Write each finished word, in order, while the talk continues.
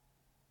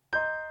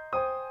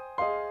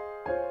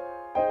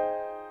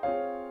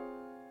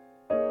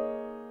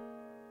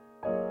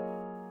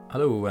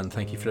Hello, and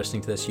thank you for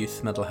listening to this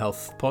Youth Mental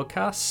Health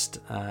podcast.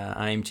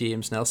 I'm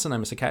James Nelson.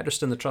 I'm a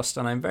psychiatrist in the Trust,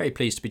 and I'm very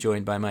pleased to be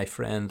joined by my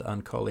friend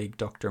and colleague,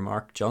 Dr.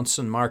 Mark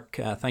Johnson. Mark,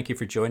 thank you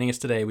for joining us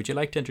today. Would you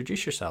like to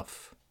introduce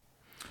yourself?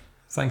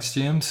 Thanks,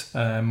 James.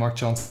 Mark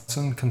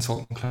Johnson,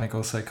 consultant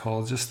clinical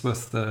psychologist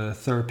with the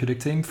therapeutic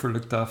team for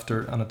looked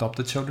after and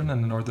adopted children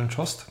in the Northern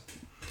Trust.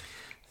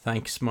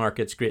 Thanks, Mark.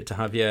 It's great to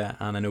have you.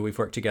 And I know we've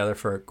worked together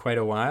for quite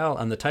a while.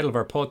 And the title of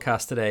our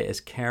podcast today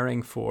is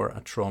Caring for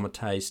a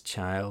Traumatized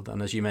Child.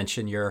 And as you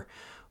mentioned, your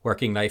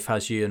working life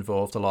has you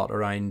involved a lot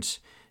around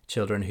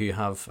children who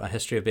have a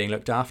history of being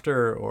looked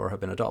after or have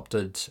been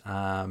adopted.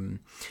 And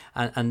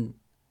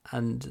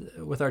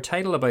with our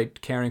title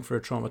about caring for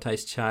a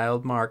traumatized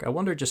child, Mark, I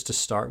wonder just to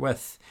start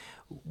with,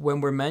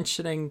 when we're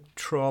mentioning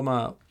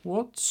trauma,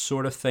 what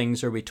sort of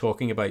things are we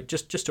talking about?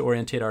 Just to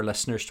orientate our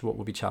listeners to what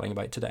we'll be chatting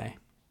about today.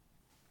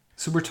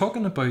 So we're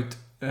talking about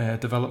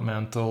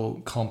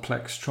developmental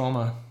complex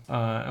trauma,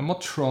 and what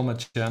trauma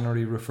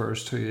generally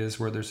refers to is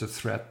where there's a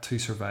threat to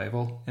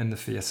survival in the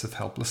face of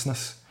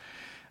helplessness.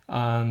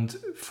 And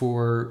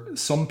for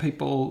some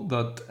people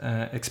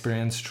that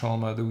experience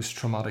trauma, those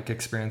traumatic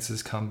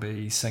experiences can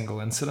be single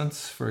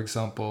incidents. For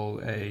example,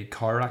 a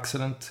car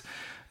accident,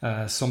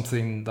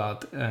 something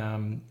that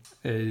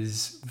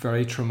is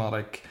very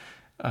traumatic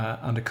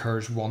and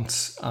occurs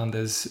once and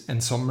is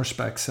in some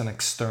respects an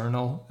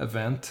external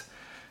event.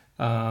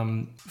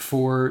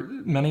 For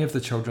many of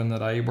the children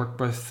that I work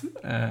with,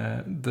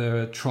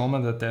 the trauma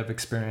that they've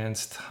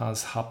experienced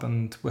has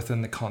happened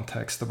within the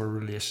context of a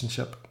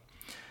relationship,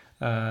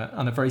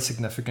 and a very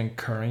significant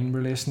caring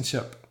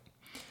relationship.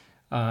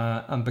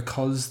 And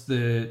because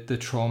the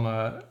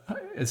trauma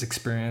is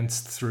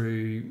experienced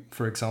through,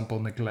 for example,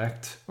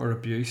 neglect or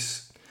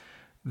abuse,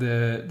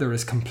 there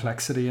is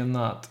complexity in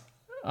that.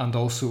 And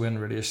also in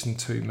relation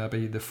to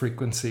maybe the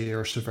frequency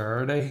or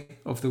severity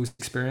of those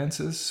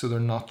experiences. So they're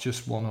not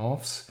just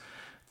one-offs,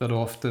 that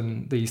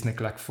often these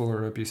neglectful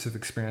or abusive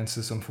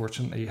experiences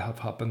unfortunately have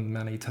happened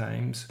many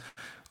times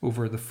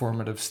over the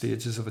formative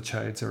stages of a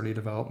child's early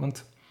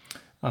development.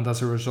 And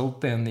as a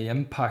result then the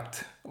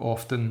impact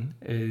often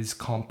is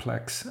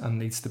complex and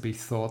needs to be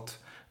thought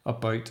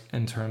about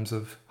in terms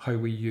of how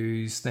we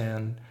use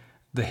then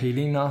the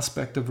healing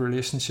aspect of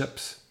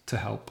relationships to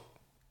help.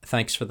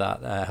 Thanks for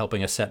that,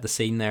 helping us set the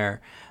scene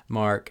there,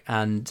 Mark.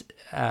 And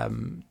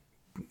then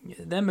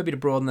maybe to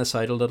broaden this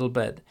out a little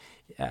bit,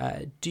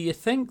 do you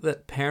think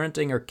that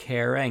parenting or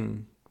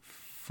caring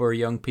for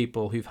young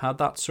people who've had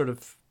that sort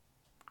of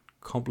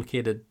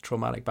complicated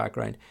traumatic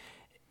background,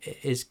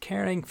 is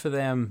caring for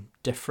them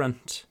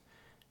different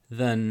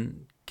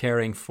than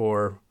caring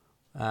for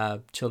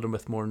children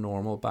with more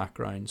normal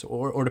backgrounds?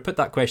 Or to put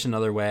that question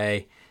another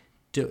way,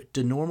 do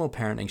normal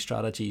parenting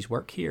strategies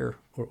work here,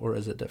 or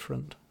is it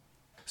different?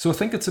 So I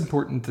think it's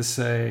important to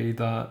say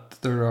that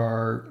there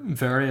are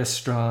various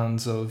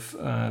strands of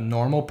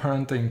normal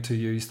parenting, to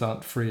use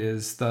that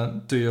phrase,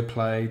 that do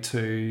apply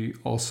to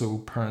also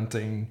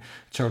parenting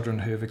children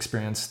who have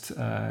experienced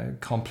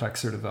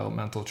complex or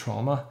developmental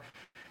trauma.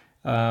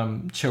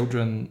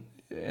 Children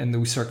in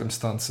those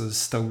circumstances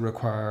still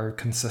require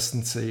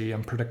consistency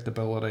and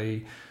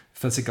predictability,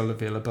 physical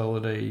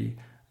availability,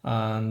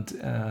 and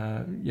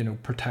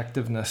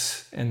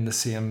protectiveness in the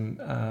same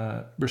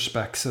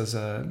respects as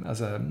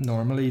a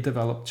normally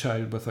developed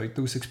child without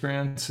those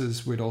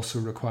experiences would also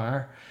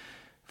require.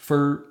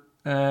 For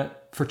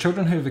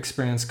children who have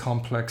experienced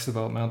complex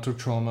developmental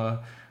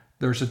trauma,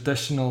 there's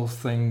additional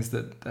things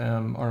that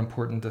are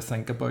important to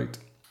think about.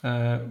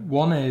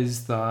 One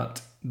is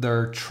that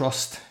their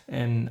trust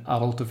in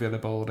adult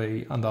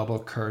availability and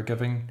adult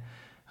caregiving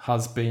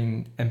has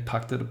been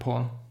impacted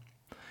upon.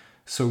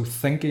 So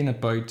thinking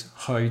about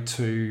how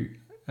to,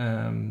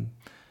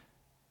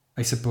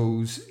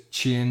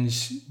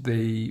 change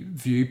the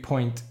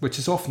viewpoint, which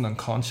is often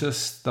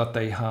unconscious, that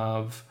they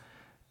have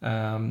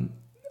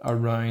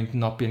around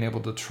not being able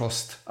to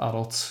trust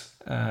adults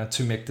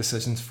to make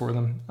decisions for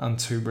them and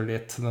to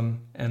relate to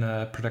them in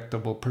a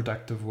predictable,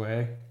 productive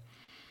way.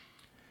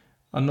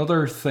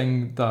 Another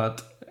thing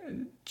that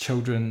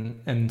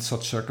children in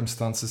such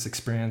circumstances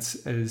experience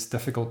is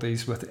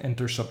difficulties with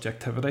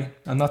intersubjectivity.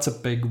 And that's a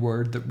big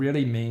word that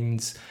really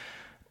means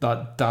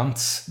that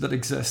dance that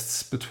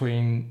exists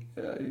between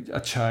a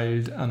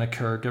child and a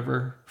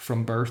caregiver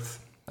from birth.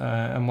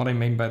 And what I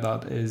mean by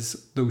that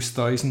is those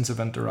thousands of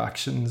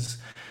interactions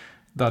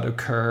that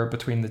occur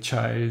between the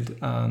child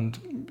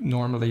and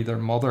normally their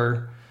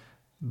mother,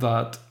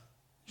 that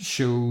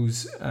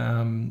shows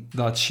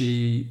that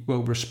she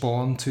will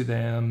respond to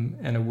them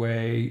in a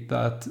way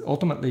that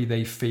ultimately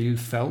they feel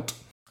felt.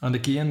 And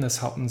again, this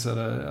happens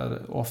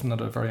often at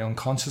a very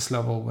unconscious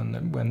level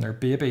when they're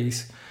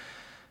babies.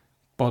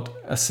 But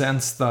a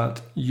sense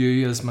that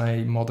you as my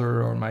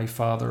mother or my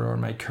father or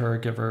my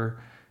caregiver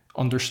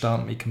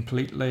understand me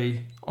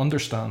completely,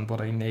 understand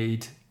what I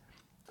need,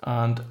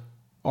 and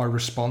are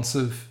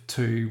responsive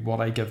to what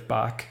I give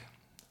back.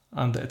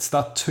 And it's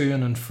that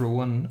to-ing and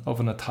fro-ing of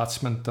an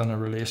attachment and a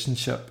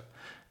relationship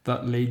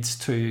that leads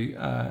to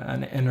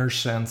an inner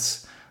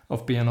sense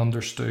of being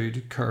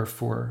understood, cared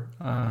for,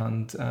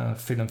 and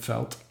feeling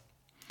felt.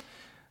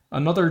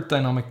 Another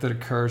dynamic that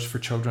occurs for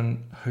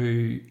children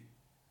who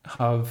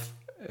have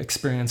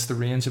experienced a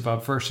range of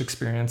adverse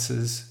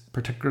experiences,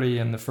 particularly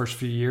in the first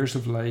few years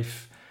of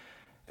life,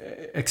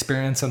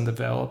 experience and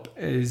develop,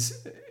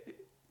 is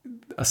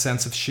a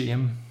sense of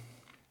shame.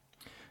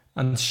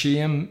 And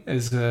shame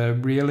is a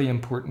really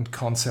important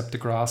concept to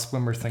grasp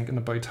when we're thinking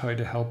about how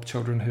to help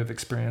children who have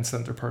experienced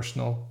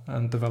interpersonal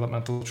and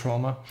developmental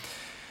trauma.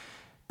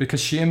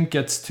 Because shame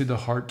gets to the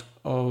heart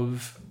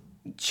of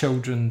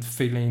children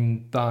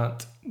feeling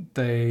that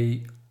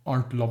they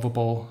aren't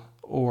lovable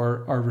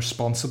or are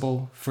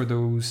responsible for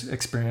those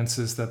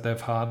experiences that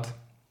they've had.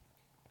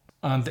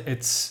 And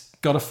it's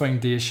got a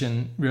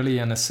foundation really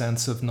in a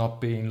sense of not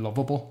being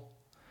lovable.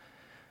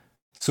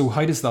 So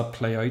how does that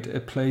play out?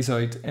 It plays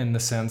out in the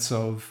sense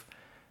of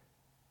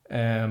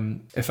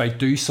if I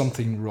do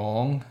something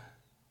wrong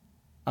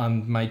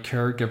and my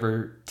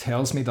caregiver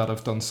tells me that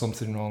I've done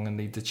something wrong and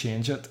need to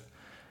change it,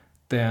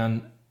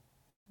 then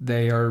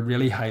they are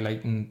really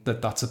highlighting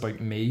that that's about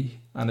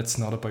me and it's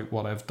not about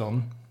what I've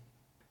done.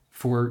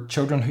 For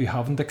children who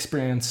haven't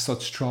experienced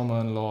such trauma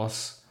and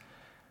loss,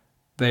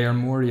 they are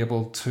more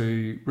able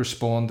to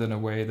respond in a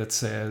way that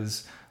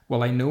says,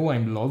 well, I know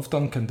I'm loved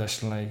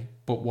unconditionally,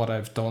 but what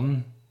I've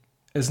done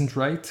isn't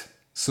right.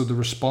 So the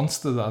response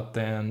to that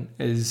then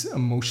is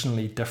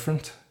emotionally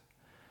different.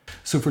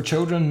 So for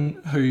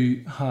children who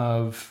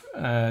have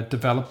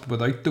developed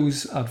without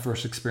those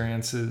adverse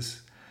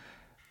experiences,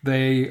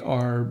 they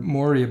are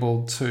more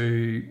able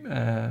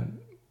to,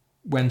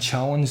 when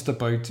challenged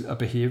about a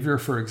behaviour,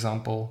 for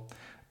example,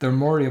 they're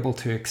more able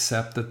to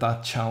accept that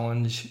that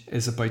challenge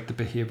is about the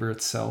behaviour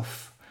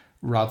itself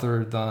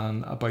rather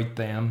than about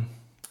them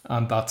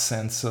and that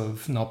sense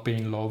of not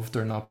being loved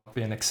or not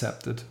being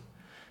accepted.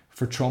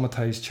 For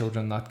traumatised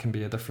children, that can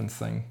be a different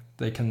thing.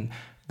 They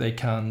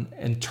can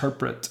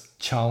interpret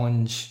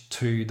challenge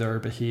to their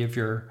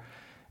behaviour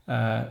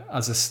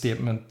as a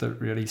statement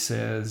that really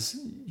says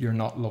you're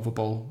not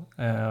lovable,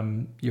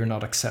 you're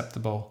not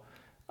acceptable,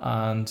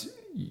 and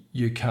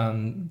you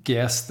can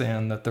guess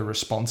then that the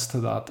response to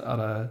that at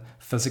a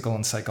physical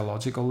and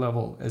psychological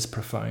level is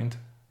profound.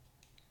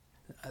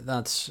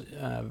 That's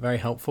very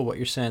helpful what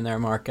you're saying there,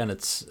 Mark, and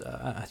it's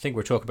I think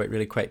we're talking about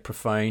really quite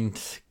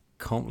profound,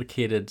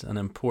 complicated and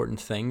important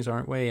things,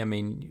 aren't we? I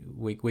mean,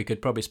 we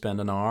could probably spend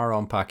an hour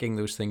unpacking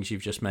those things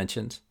you've just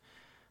mentioned.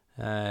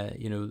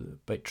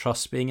 About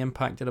trust being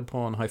impacted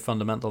upon, how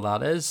fundamental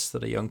that is,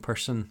 that a young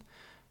person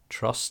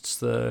trusts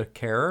the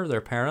carer,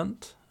 their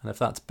parent, and if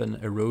that's been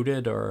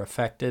eroded or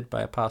affected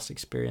by a past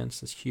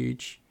experience, it's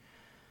huge.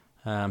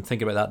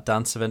 Think about that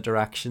dance of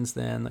interactions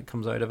then that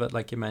comes out of it,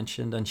 like you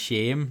mentioned, and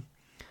shame.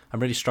 I'm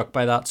really struck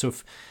by that. So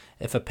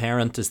if a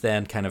parent is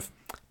then kind of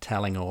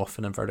telling off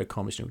in inverted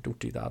commas, don't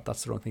do that,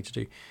 that's the wrong thing to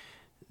do,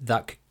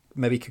 that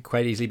could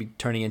quite easily be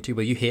turning into,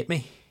 well, you hate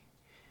me.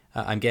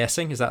 I'm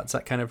guessing, is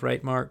that kind of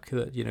right, Mark?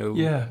 That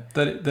yeah,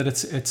 that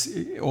it's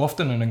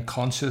often an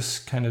unconscious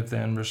kind of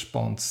then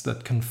response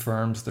that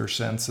confirms their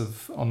sense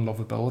of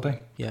unlovability.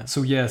 Yeah.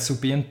 So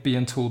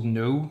being told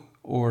no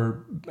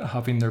or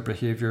having their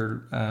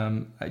behaviour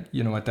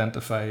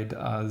identified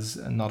as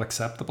not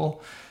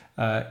acceptable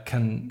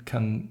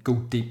can go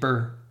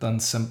deeper than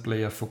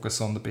simply a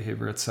focus on the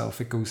behaviour itself.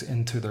 It goes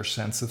into their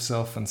sense of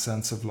self and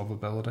sense of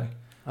lovability.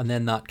 And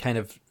then that kind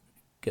of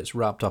gets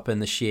wrapped up in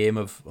the shame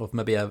of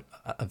maybe a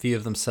view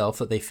of themselves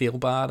that they feel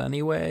bad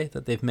anyway,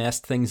 that they've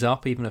messed things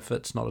up, even if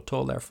it's not at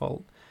all their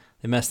fault.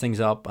 They mess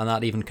things up, and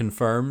that even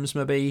confirms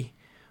maybe,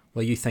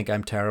 well, you think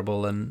I'm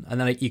terrible, and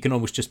then you can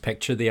almost just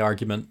picture the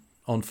argument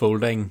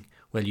unfolding,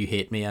 well, you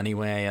hate me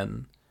anyway,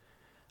 and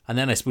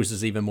then I suppose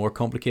it's even more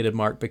complicated,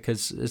 Mark,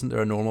 because isn't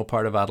there a normal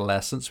part of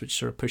adolescence which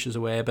sort of pushes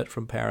away a bit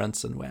from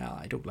parents and, well,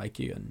 I don't like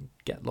you, and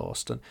get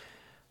lost,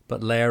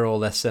 but layer all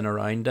this in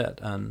around it,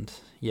 and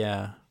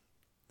yeah,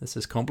 this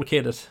is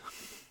complicated.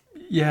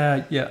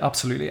 Yeah,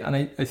 absolutely. And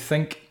I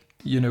think,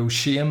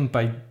 shame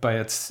by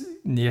its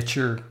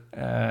nature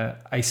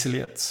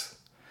isolates.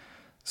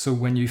 So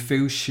when you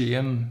feel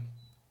shame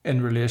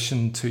in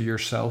relation to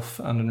yourself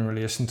and in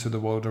relation to the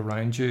world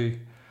around you,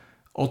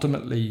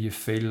 ultimately you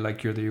feel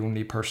like you're the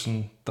only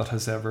person that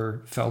has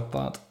ever felt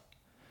that.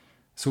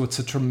 So it's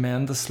a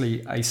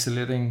tremendously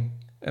isolating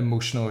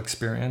emotional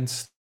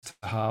experience to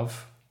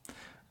have.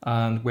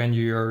 And when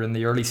you're in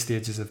the early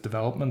stages of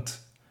development,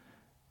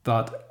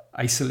 that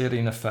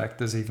isolating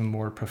effect is even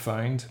more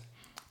profound.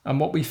 And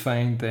what we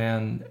find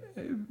then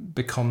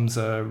becomes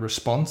a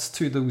response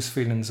to those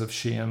feelings of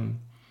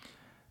shame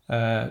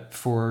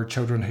for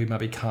children who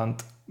maybe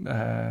can't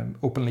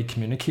openly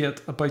communicate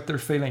about their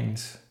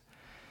feelings,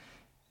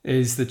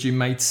 is that you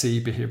might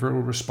see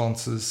behavioural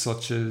responses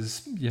such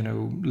as,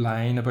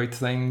 lying about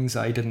things,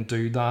 I didn't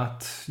do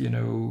that,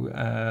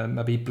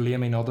 maybe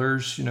blaming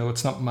others,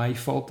 it's not my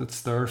fault,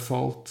 it's their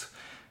fault.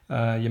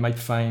 You might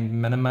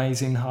find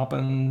minimizing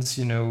happens,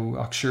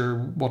 sure,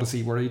 what is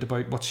he worried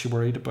about? What's she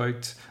worried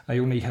about? I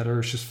only hit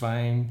her, she's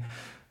fine.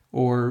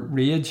 Or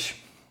rage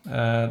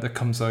that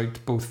comes out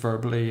both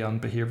verbally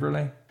and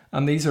behaviourally.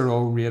 And these are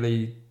all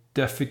really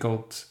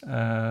difficult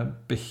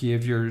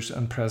behaviours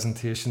and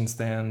presentations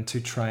then to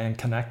try and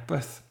connect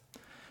with,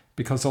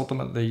 because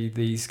ultimately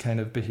these kind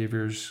of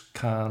behaviours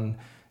can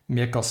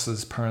make us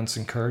as parents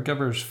and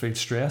caregivers feel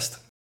stressed.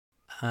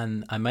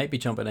 And I might be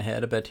jumping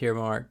ahead a bit here,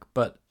 Mark,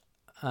 but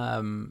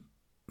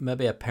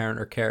maybe a parent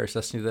or carer is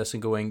listening to this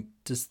and going,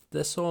 does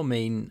this all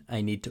mean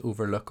I need to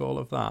overlook all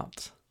of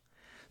that?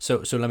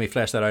 So let me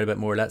flesh that out a bit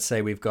more. Let's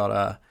say we've got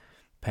a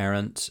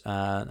parent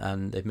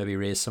and they've maybe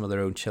raised some of their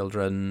own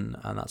children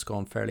and that's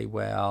gone fairly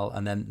well,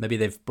 and then maybe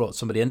they've brought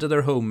somebody into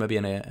their home, maybe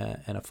in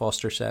a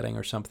foster setting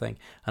or something,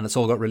 and it's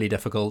all got really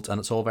difficult and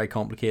it's all very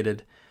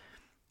complicated,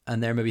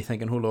 and they're maybe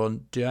thinking, hold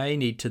on, do I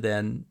need to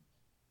then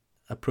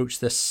approach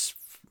this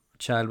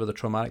child with a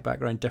traumatic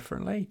background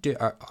differently?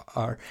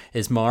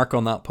 Is Mark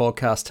on that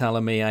podcast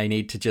telling me I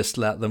need to just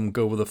let them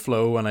go with the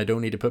flow and I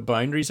don't need to put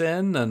boundaries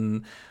in?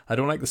 And I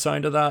don't like the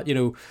sound of that,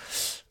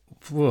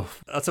 Whoa,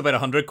 that's about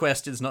 100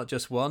 questions, not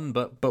just one.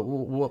 But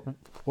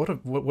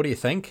what do you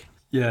think?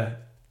 Yeah,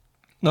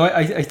 no,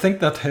 I think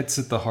that hits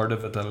at the heart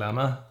of a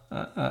dilemma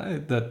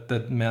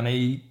that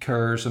many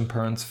carers and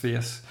parents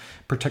face,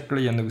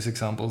 particularly in those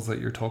examples that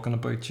you're talking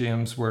about,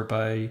 James,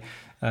 whereby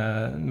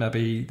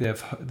maybe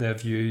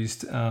they've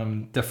used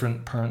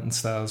different parenting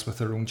styles with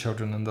their own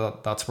children, and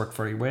that's worked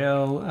very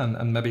well,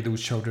 and maybe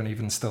those children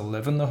even still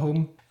live in the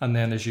home, and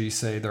then, as you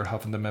say, they're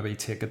having to maybe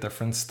take a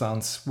different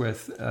stance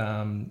with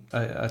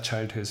a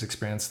child who's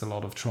experienced a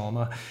lot of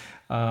trauma,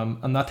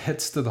 and that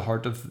hits to the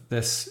heart of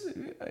this,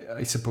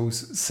 I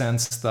suppose,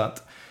 sense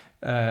that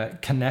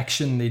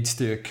connection needs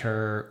to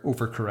occur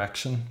over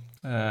correction.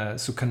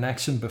 So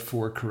connection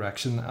before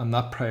correction, and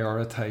that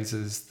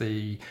prioritizes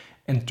the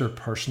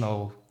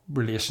interpersonal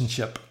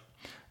relationship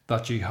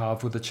that you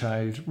have with a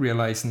child,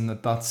 realizing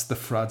that that's the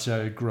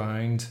fragile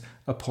ground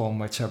upon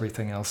which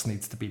everything else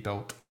needs to be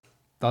built.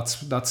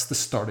 That's the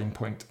starting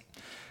point.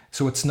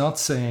 So it's not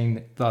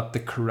saying that the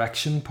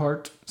correction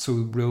part, so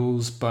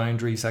rules,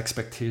 boundaries,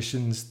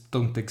 expectations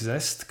don't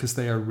exist, because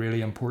they are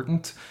really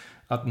important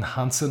at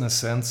enhancing a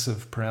sense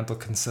of parental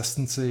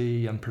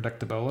consistency and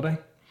predictability.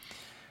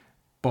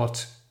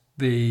 But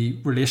the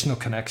relational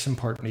connection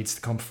part needs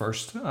to come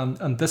first.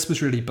 And this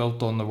was really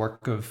built on the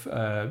work of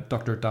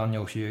Dr. Dan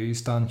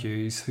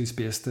Hughes, who's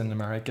based in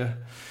America,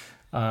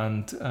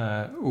 and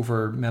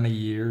over many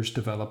years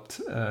developed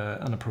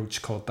an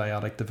approach called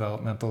dyadic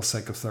developmental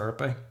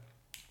psychotherapy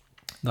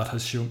that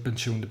has been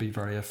shown to be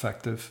very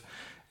effective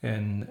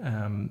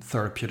in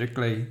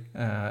therapeutically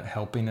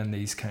helping in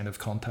these kind of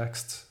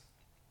contexts.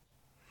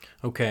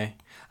 Okay,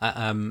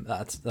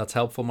 that's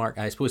helpful, Mark.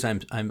 I suppose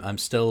I'm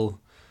still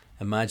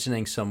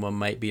imagining someone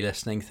might be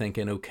listening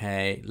thinking,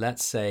 okay,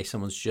 let's say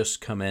someone's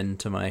just come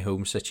into my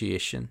home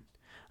situation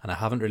and I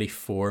haven't really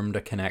formed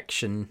a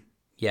connection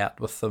yet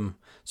with them,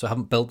 so I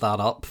haven't built that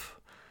up,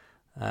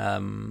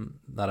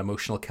 that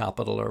emotional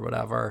capital or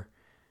whatever.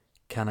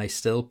 Can I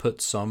still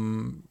put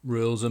some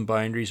rules and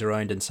boundaries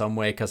around in some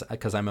way?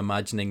 Because I'm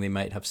imagining they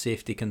might have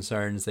safety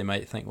concerns. They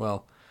might think,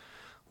 well,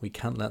 we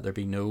can't let there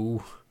be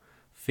no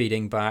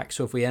feeding back.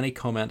 So if we any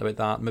comment about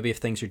that, maybe if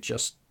things are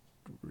just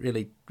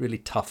really, really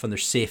tough and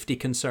there's safety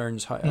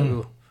concerns, I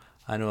know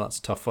that's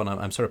a tough one.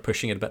 I'm sort of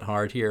pushing it a bit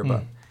hard here,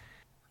 but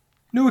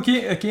no,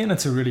 again,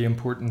 it's a really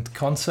important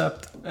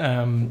concept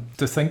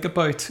to think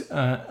about,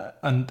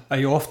 and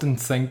I often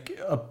think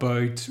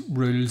about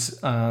rules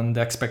and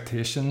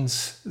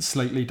expectations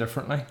slightly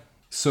differently.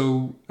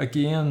 So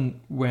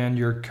again, when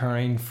you're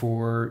caring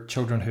for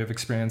children who have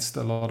experienced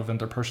a lot of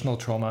interpersonal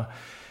trauma,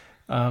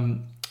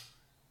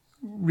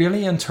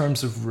 really in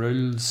terms of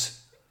rules,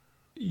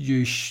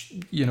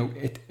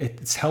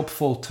 it's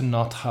helpful to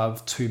not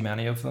have too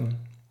many of them.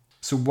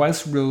 So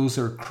whilst rules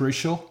are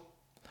crucial,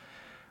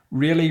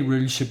 really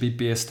rules should be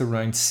based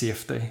around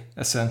safety,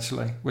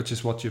 essentially, which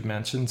is what you've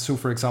mentioned. So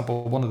for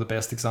example, one of the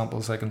best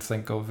examples I can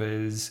think of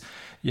is,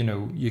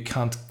 you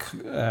can't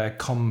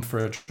come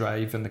for a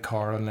drive in the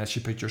car unless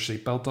you put your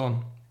seatbelt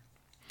on.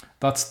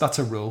 That's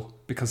a rule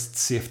because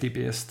it's safety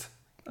based,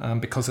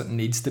 because it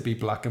needs to be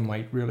black and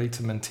white really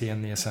to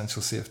maintain the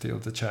essential safety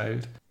of the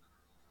child.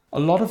 A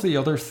lot of the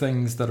other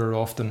things that are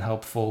often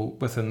helpful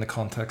within the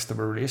context of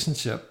a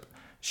relationship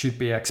should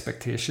be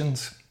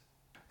expectations.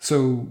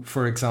 So,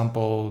 for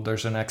example,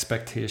 there's an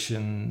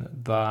expectation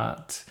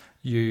that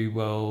you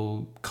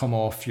will come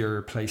off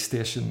your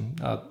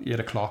PlayStation at 8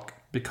 o'clock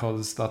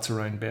because that's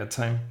around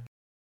bedtime.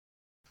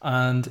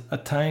 And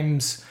at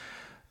times,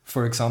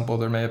 for example,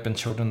 there may have been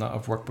children that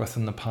I've worked with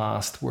in the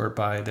past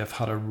whereby they've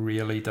had a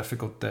really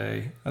difficult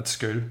day at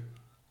school,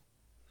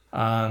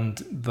 and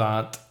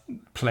that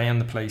playing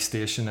the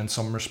PlayStation in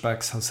some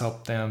respects has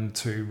helped them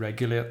to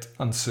regulate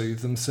and soothe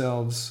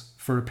themselves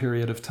for a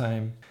period of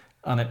time.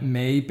 And it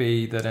may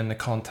be that in the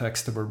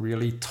context of a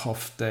really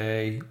tough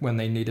day, when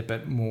they need a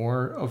bit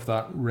more of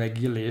that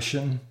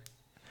regulation,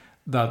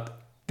 that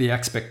the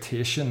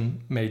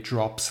expectation may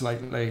drop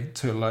slightly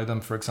to allow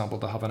them, for example,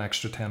 to have an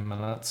extra 10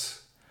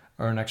 minutes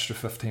or an extra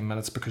 15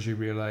 minutes because you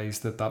realise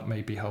that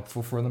may be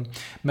helpful for them.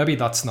 Maybe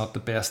that's not the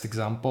best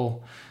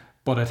example,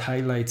 but it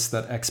highlights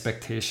that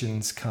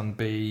expectations can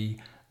be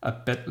a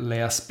bit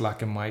less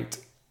black and white,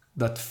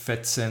 that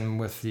fits in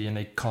with the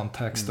unique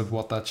context of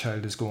what that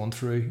child is going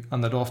through,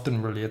 and that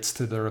often relates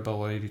to their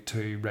ability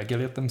to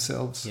regulate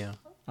themselves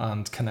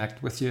and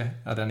connect with you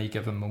at any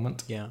given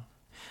moment. Yeah.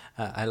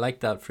 I like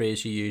that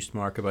phrase you used,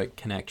 Mark, about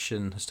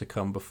connection has to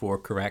come before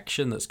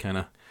correction. That's kind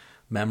of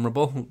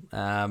memorable.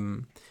 I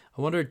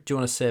wonder, do you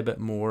want to say a bit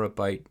more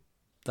about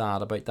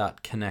that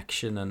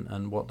connection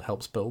and what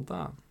helps build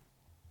that?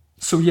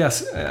 So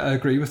yes, I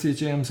agree with you,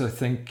 James. I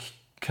think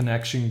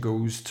connection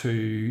goes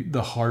to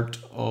the heart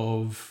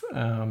of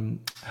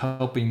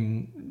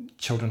helping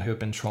children who have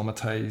been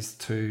traumatized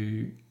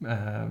to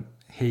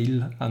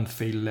heal and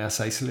feel less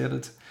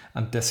isolated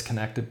and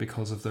disconnected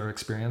because of their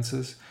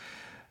experiences.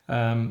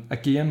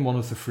 Again, one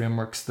of the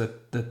frameworks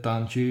that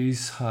Dan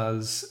Hughes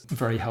has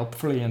very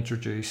helpfully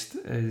introduced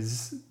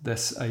is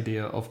this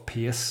idea of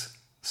PACE.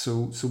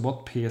 So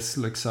what PACE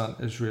looks at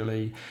is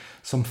really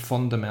some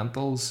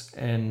fundamentals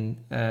in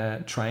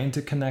trying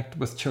to connect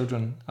with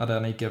children at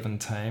any given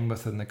time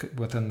within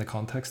the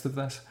context of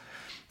this.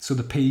 So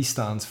the P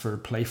stands for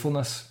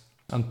playfulness.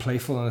 And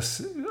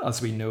playfulness,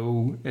 as we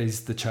know,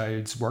 is the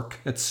child's work.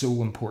 It's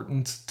so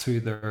important to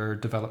their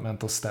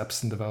developmental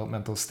steps and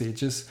developmental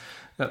stages.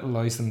 It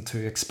allows them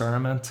to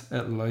experiment.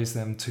 It allows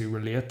them to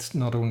relate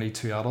not only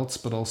to adults,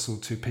 but also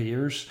to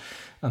peers,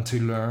 and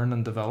to learn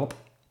and develop.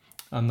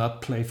 And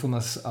that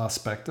playfulness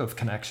aspect of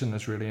connection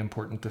is really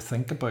important to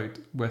think about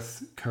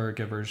with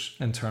caregivers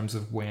in terms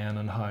of when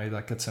and how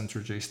that gets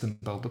introduced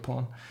and built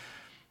upon.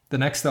 The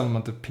next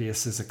element of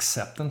PACE is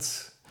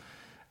acceptance.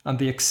 And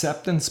the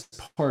acceptance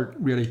part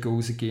really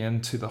goes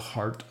again to the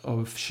heart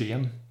of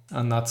shame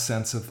and that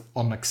sense of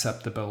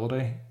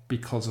unacceptability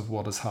because of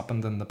what has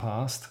happened in the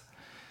past.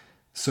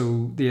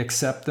 So the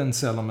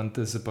acceptance element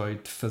is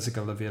about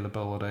physical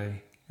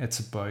availability. It's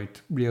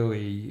about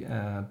really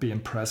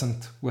being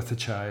present with the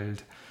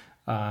child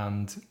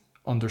and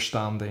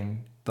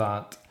understanding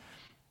that,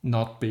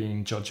 not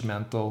being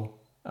judgmental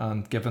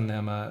and giving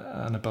them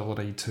an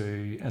ability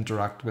to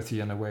interact with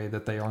you in a way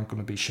that they aren't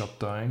going to be shut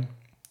down.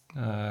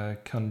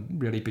 Can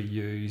really be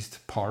used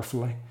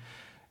powerfully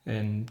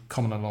in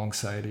coming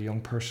alongside a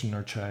young person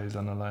or child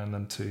and allowing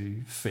them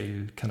to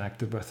feel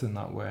connected with in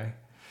that way.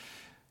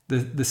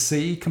 The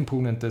C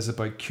component is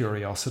about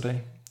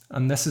curiosity,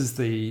 and this is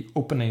the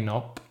opening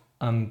up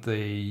and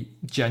the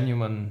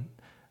genuine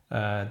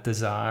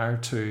desire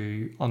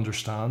to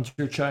understand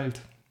your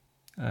child.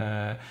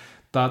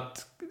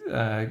 That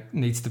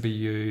needs to be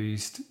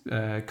used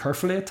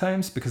carefully at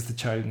times because the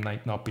child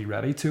might not be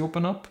ready to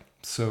open up.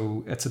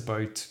 So it's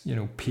about,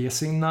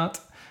 pacing that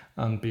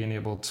and being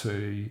able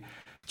to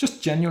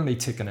just genuinely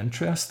take an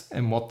interest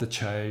in what the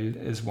child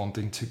is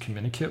wanting to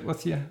communicate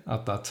with you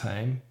at that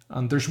time.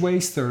 And there's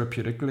ways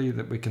therapeutically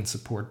that we can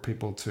support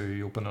people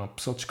to open up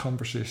such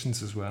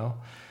conversations as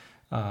well.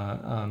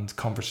 And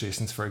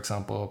conversations, for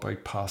example,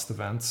 about past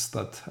events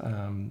that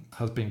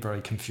has been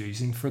very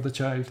confusing for the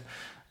child.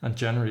 And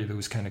generally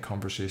those kind of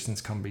conversations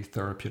can be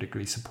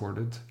therapeutically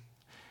supported.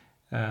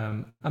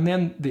 And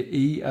then the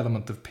E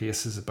element of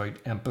PACE is about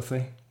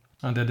empathy,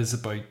 and it is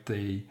about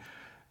the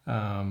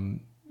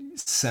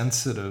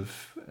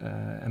sensitive,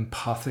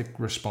 empathic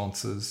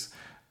responses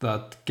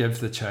that give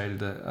the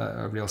child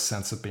a real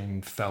sense of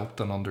being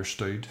felt and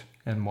understood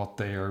in what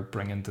they are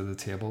bringing to the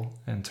table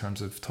in terms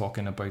of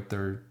talking about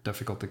their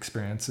difficult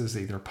experiences,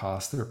 either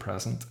past or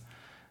present,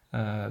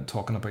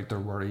 talking about their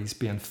worries,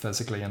 being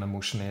physically and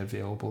emotionally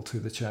available to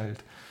the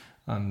child.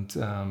 And,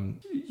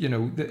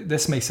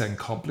 this may sound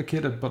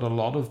complicated, but a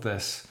lot of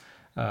this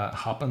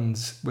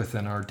happens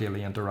within our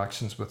daily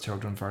interactions with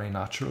children very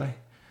naturally.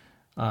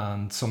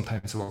 And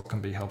sometimes what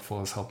can be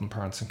helpful is helping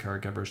parents and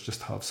caregivers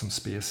just have some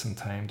space and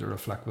time to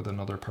reflect with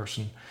another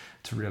person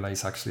to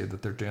realise actually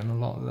that they're doing a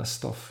lot of this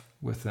stuff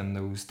within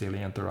those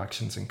daily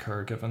interactions and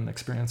caregiving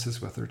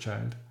experiences with their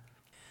child.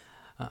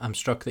 I'm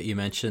struck that you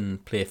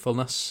mentioned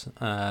playfulness.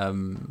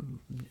 One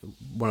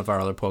of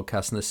our other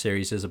podcasts in this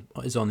series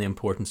is on the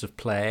importance of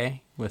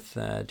play with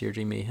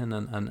Deirdre Meehan,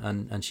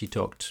 and she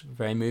talked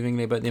very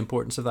movingly about the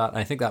importance of that.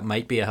 I think that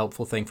might be a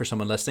helpful thing for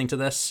someone listening to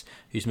this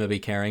who's maybe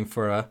caring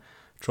for a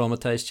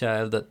traumatized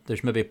child, that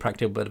there's maybe a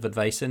practical bit of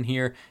advice in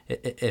here.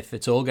 If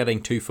it's all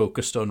getting too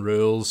focused on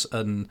rules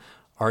and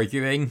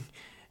arguing,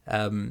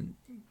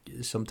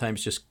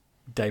 sometimes just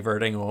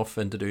diverting off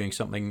into doing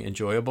something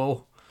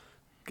enjoyable.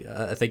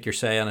 I think you're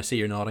saying, I see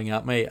you're nodding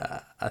at me,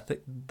 I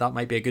think that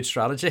might be a good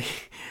strategy,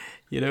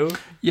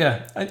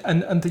 Yeah,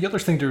 and the other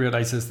thing to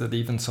realise is that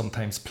even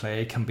sometimes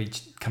play can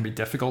be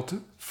difficult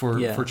for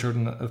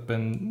children that have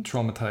been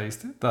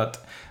traumatised, that,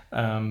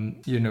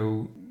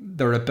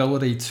 their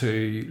ability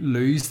to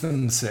lose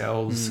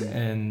themselves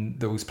in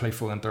those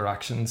playful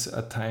interactions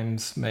at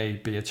times may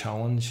be a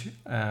challenge.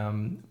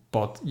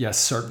 But yes,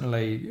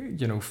 certainly,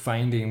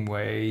 finding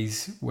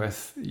ways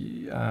with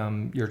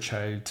your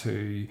child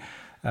to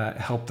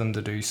help them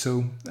to do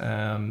so.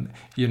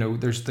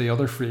 There's the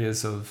other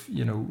phrase of,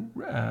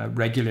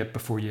 regulate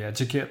before you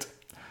educate.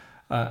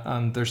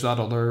 And there's that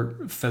other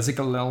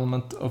physical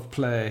element of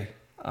play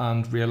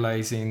and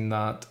realizing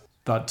that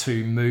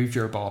to move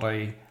your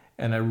body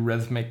in a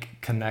rhythmic,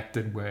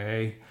 connected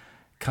way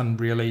can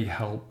really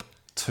help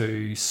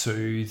to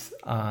soothe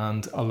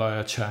and allow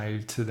a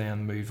child to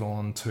then move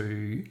on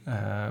to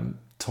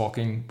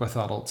talking with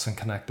adults and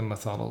connecting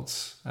with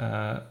adults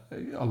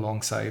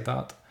alongside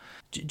that.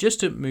 Just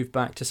to move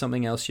back to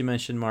something else you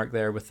mentioned, Mark,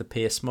 there with the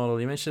PACE model,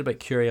 you mentioned about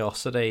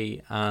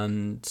curiosity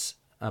and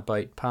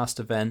about past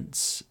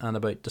events and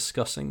about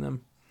discussing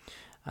them.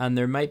 And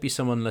there might be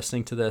someone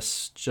listening to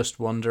this just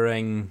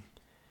wondering,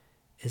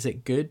 is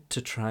it good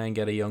to try and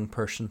get a young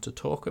person to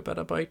talk a bit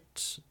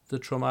about the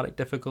traumatic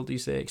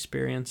difficulties they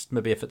experienced?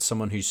 Maybe if it's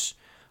someone who's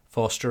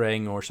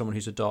fostering or someone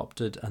who's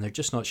adopted and they're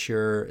just not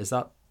sure, is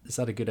that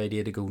a good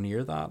idea to go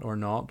near that or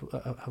not?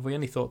 Have we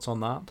any thoughts on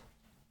that?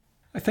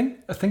 I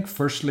think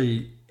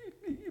firstly,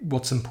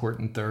 what's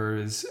important there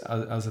is,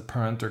 as a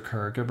parent or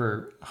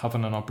caregiver,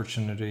 having an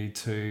opportunity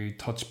to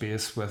touch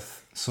base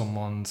with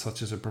someone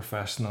such as a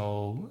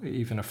professional,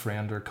 even a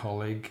friend or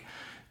colleague,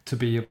 to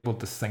be able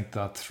to think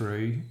that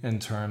through in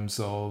terms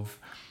of,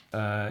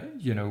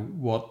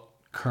 what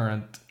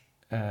current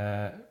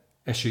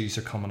issues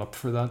are coming up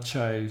for that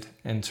child,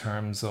 in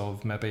terms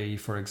of maybe,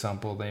 for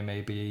example, they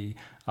may be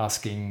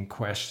asking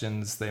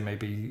questions, they may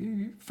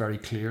be very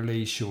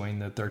clearly showing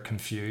that they're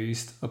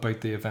confused about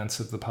the events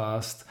of the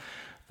past,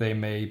 they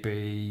may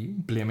be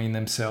blaming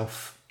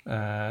themselves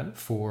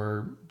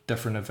for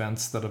different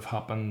events that have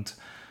happened,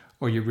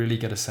 or you really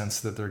get a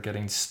sense that they're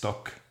getting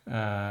stuck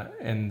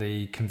in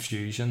the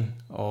confusion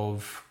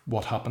of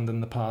what happened in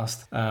the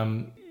past.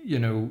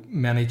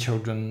 Many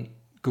children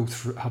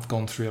have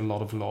gone through a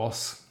lot of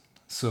loss.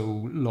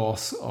 So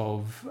loss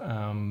of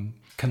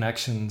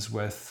connections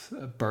with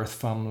birth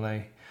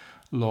family,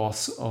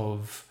 loss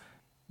of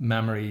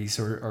memories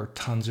or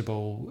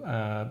tangible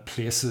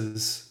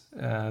places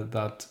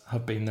that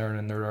have been there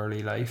in their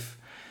early life.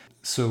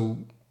 So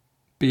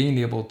being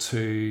able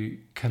to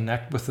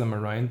connect with them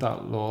around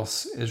that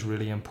loss is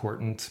really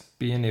important.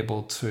 Being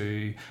able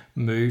to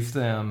move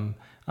them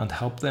and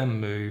help them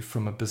move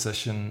from a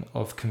position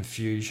of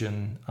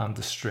confusion and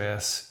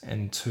distress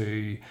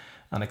into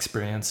an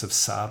experience of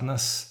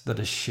sadness that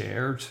is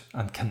shared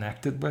and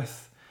connected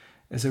with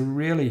is a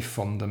really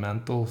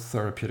fundamental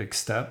therapeutic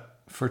step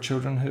for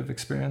children who have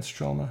experienced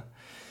trauma.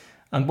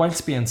 And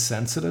whilst being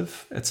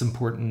sensitive, it's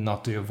important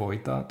not to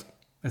avoid that.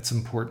 It's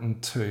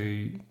important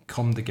to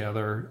come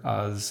together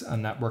as a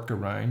network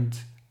around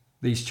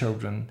these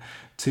children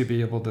to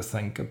be able to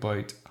think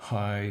about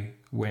how,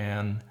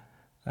 when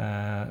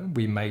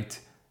we might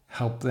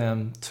help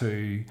them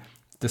to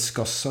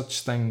discuss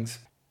such things.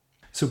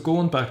 So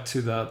going back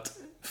to that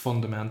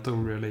fundamental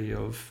really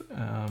of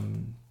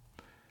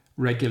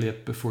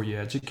regulate before you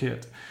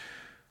educate,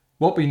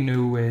 what we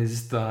know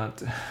is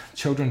that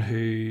children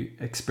who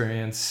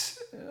experience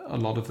a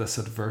lot of this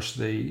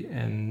adversity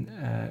in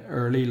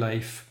early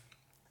life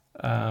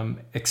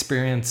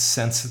experience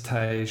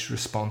sensitized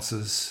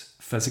responses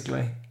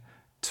physically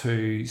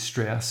to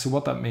stress. So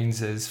what that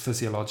means is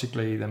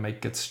physiologically they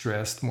might get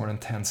stressed more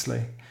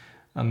intensely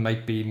and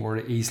might be more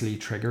easily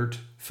triggered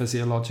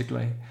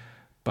physiologically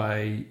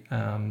by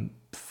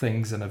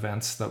things and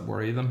events that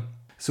worry them.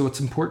 So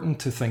it's important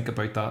to think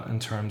about that in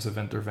terms of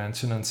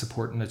intervention and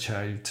supporting a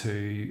child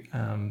to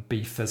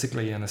be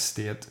physically in a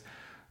state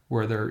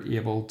where they're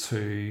able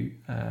to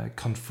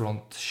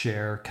confront,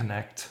 share,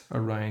 connect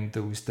around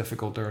those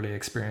difficult early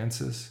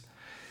experiences.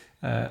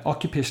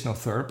 Occupational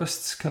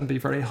therapists can be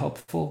very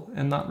helpful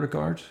in that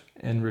regard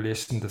in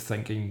relation to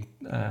thinking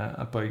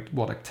about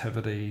what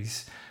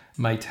activities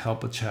might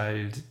help a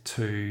child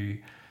to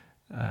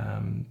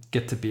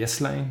get to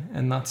baseline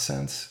in that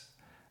sense.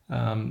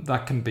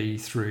 That can be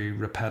through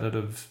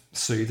repetitive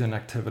soothing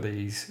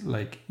activities,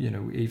 like,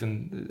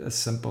 even as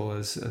simple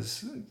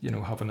as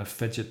having a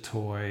fidget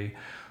toy,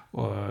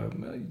 or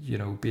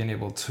being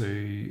able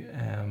to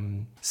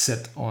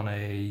sit on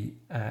a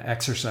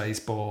exercise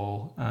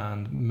ball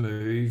and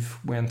move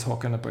when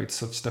talking about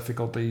such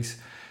difficulties.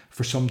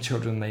 For some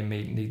children, they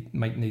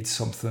might need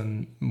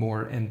something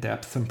more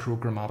in-depth and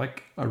programmatic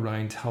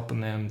around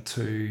helping them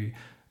to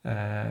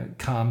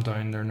calm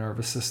down their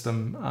nervous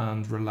system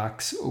and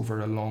relax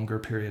over a longer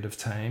period of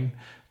time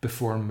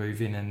before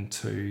moving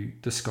into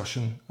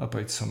discussion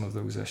about some of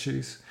those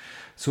issues.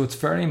 So it's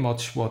very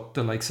much what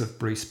the likes of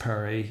Bruce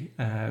Perry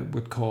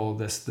would call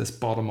this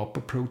bottom-up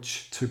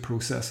approach to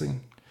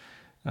processing,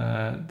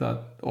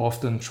 that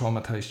often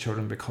traumatized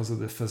children, because of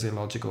the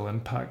physiological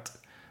impact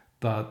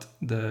that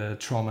the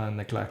trauma and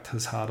neglect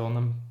has had on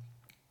them,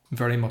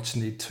 very much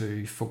need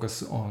to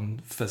focus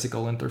on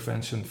physical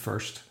intervention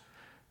first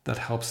that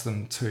helps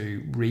them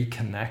to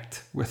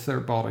reconnect with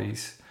their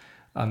bodies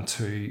and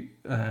to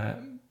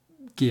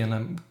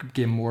gain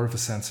more of a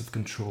sense of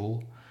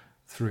control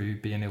through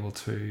being able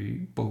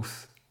to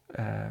both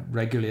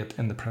regulate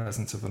in the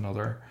presence of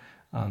another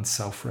and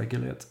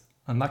self-regulate.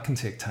 And that can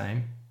take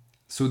time.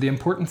 So the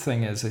important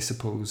thing is, I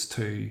suppose,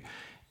 to,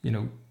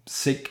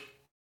 seek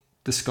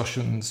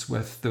discussions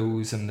with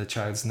those in the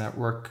child's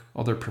network,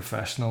 other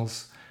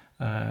professionals,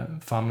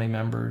 family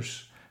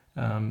members,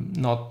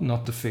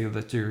 not to feel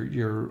that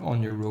you're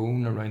on your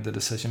own around the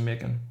decision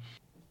making.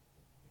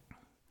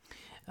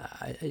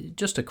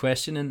 Just a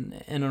question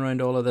in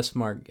around all of this,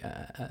 Mark.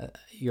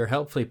 You're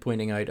helpfully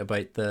pointing out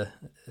about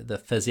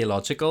the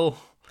physiological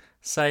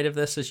side of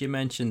this, as you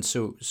mentioned.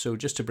 So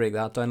just to break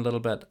that down a little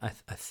bit,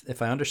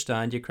 if I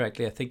understand you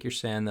correctly, I think you're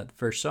saying that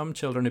for some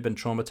children who've been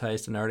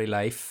traumatized in early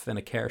life in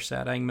a care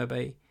setting,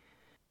 maybe,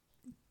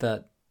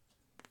 that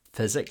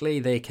physically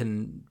they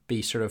can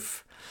be sort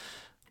of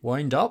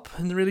wound up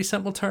in the really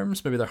simple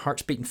terms. Maybe their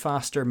heart's beating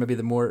faster, maybe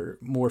the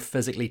more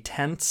physically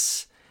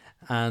tense,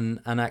 and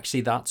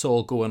actually that's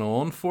all going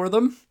on for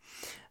them,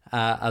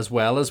 as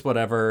well as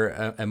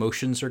whatever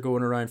emotions are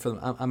going around for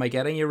them. Am I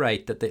getting you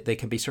right, that they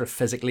can be sort of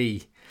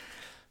physically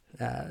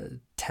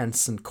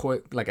tense and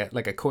like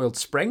a coiled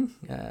spring?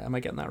 Am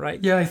I getting that right?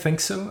 Yeah, I think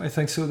so.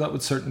 That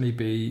would certainly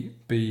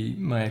be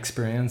my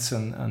experience,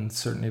 and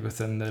certainly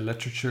within the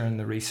literature and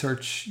the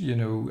research,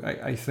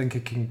 I think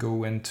it can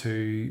go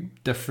into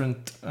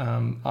different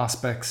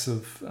aspects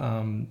of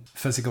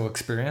physical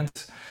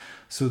experience.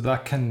 So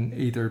that can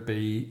either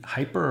be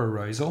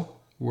hyperarousal,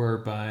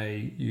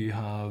 whereby you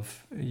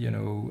have,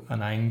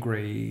 an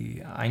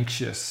angry,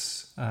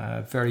 anxious,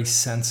 very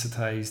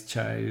sensitized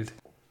child.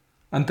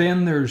 And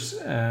then there's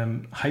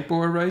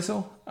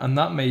hypoarousal, and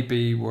that may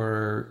be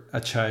where a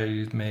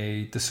child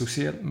may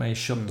dissociate, may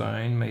shut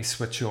down, may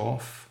switch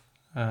off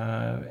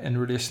in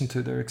relation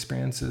to their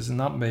experiences.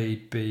 And that may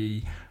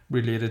be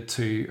related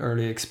to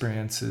early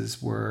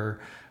experiences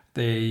where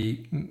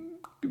they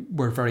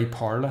were very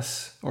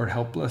powerless or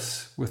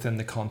helpless within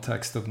the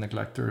context of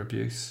neglect or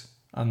abuse,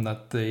 and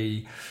that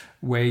the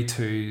way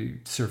to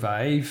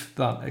survive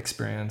that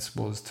experience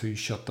was to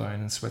shut down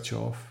and switch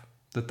off.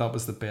 That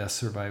was the best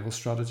survival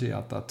strategy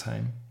at that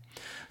time.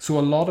 So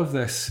a lot of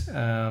this,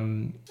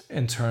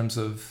 in terms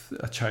of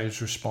a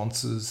child's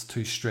responses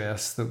to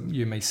stress that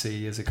you may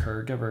see as a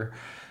caregiver,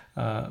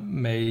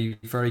 may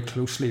very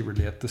closely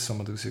relate to some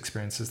of those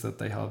experiences that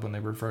they had when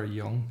they were very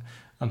young,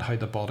 and how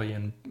the body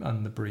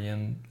and the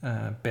brain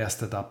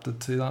best adapted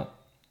to that.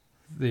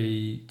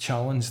 The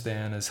challenge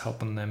then is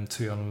helping them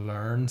to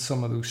unlearn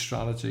some of those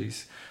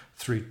strategies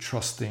through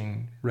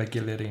trusting,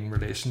 regulating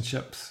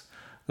relationships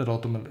that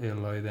ultimately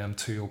allow them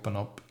to open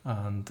up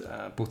and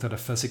both at a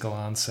physical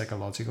and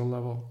psychological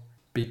level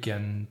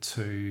begin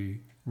to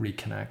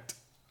reconnect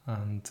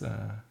and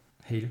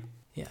heal.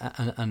 Yeah,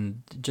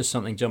 and just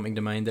something jumping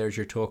to mind there as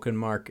you're talking,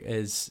 Mark,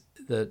 is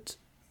that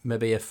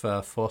maybe if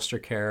a foster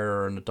care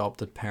or an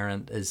adopted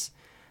parent is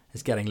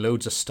getting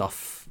loads of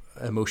stuff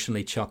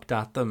emotionally chucked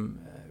at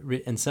them,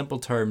 in simple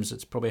terms,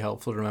 it's probably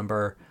helpful to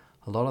remember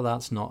a lot of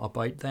that's not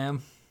about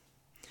them.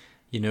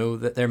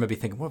 That they're maybe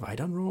thinking, what have I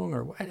done wrong?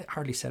 Or I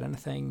hardly said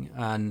anything.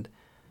 And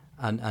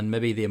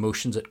maybe the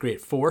emotions at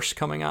great force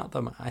coming at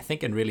them. I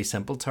think in really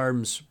simple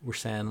terms, we're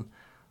saying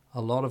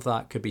a lot of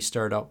that could be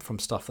stirred up from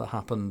stuff that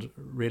happened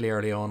really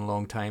early on, a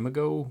long time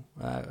ago.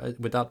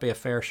 Would that be a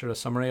fair sort of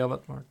summary of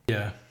it, Mark?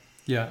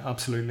 Yeah,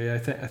 absolutely. I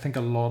think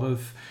a lot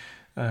of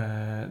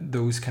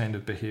those kind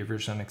of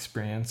behaviours and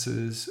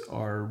experiences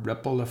are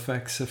ripple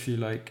effects, if you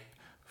like,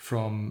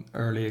 from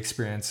early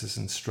experiences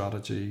and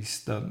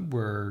strategies that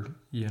were,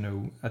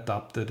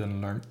 adapted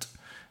and learnt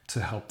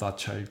to help that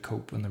child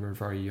cope when they were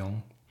very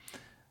young.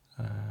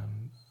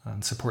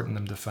 And supporting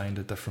them to find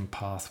a different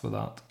path with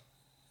that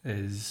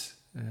is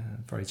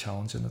very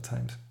challenging at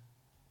times.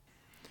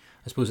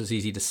 I suppose it's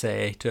easy to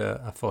say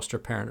to a foster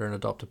parent or an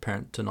adopted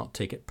parent to not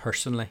take it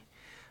personally.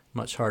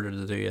 Much harder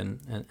to do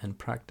in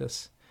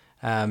practice.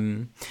 I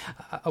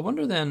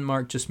wonder then,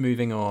 Mark, just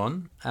moving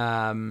on,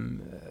 have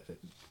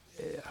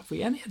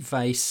we any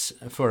advice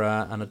for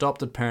an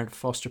adopted parent,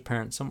 foster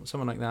parent,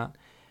 someone like that,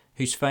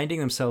 who's finding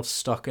themselves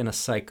stuck in a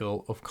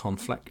cycle of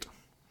conflict?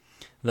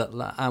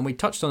 And we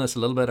touched on this a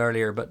little bit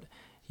earlier, but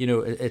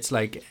it's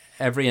like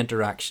every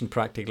interaction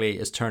practically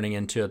is turning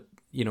into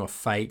a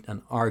fight,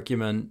 an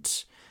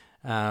argument.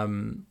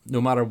 No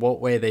matter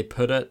what way they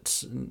put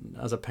it,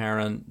 as a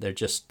parent, they're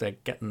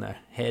getting their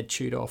head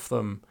chewed off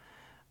them.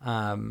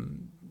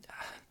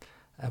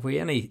 Have we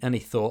any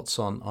thoughts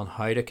on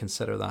how to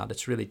consider that?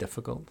 It's really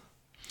difficult.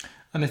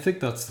 And I think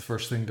that's the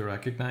first thing to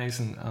recognise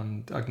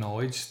and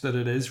acknowledge, that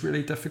it is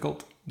really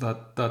difficult,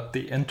 that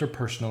the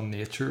interpersonal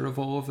nature of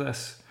all of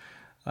this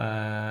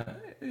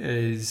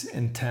is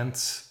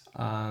intense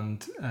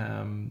and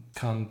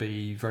can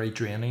be very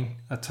draining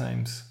at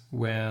times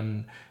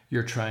when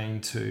you're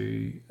trying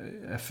to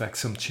effect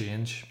some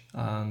change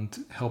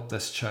and help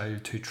this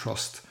child to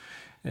trust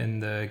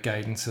in the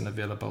guidance and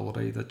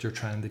availability that you're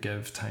trying to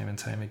give time and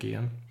time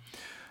again.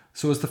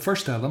 So as the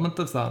first element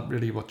of that,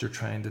 really what you're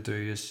trying to do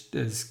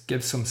is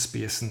give some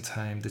space and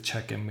time to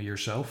check in with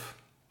yourself.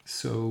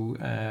 So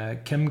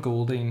Kim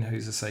Golding,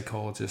 who's a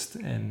psychologist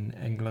in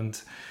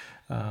England,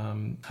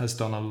 has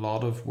done a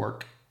lot of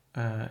work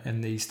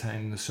in these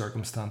times, the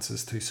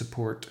circumstances, to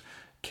support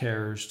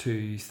carers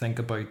to think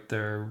about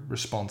their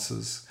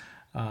responses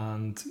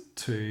and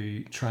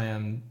to try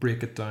and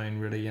break it down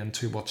really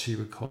into what she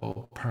would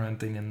call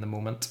parenting in the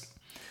moment.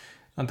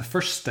 And the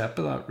first step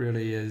of that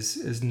really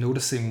is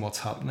noticing what's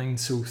happening.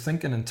 So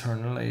thinking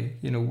internally,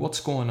 what's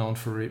going on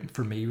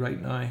for me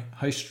right now?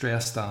 How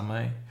stressed am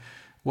I?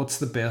 What's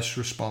the best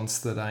response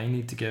that I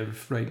need to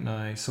give right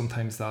now?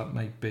 Sometimes that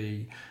might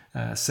be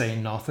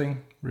saying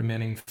nothing,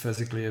 remaining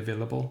physically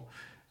available,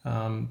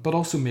 but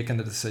also making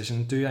a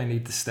decision. Do I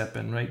need to step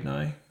in right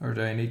now, or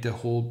do I need to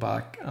hold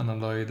back and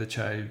allow the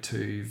child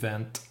to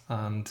vent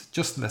and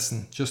just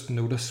listen, just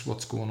notice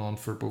what's going on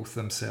for both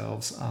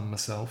themselves and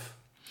myself?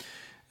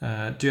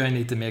 Do I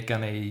need to make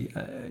any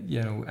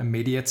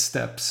immediate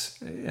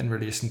steps in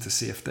relation to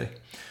safety?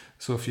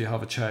 So if you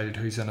have a child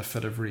who's in a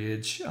fit of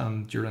rage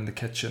and you're in the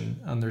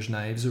kitchen and there's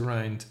knives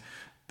around,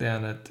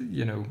 then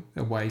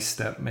a wise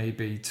step may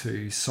be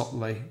to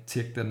subtly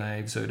take the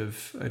knives out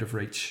of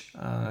reach,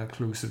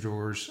 close the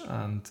doors,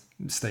 and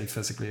stay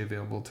physically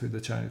available to the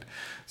child.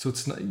 So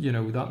it's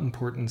that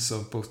importance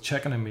of both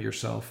checking in with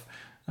yourself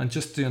and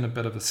just doing a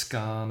bit of a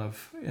scan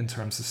of, in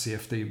terms of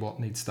safety, what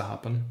needs to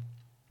happen.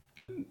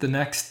 The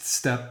next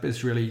step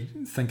is really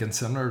thinking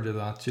similar to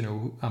that.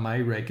 Am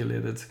I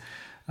regulated?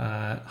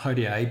 How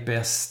do I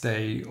best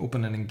stay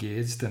open and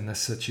engaged in this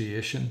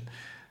situation?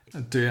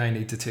 Do I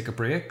need to take a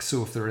break?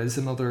 So if there is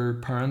another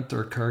parent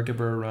or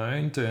caregiver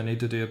around, do I need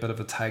to do a bit of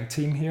a tag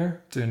team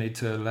here? Do I need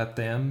to let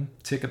them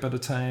take a bit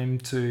of time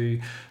to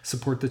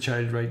support the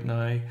child right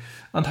now?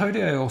 And how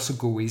do I also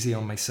go easy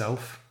on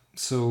myself?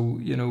 So,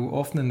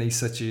 often in these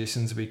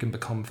situations we can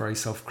become very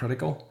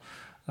self-critical,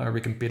 or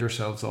we can beat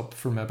ourselves up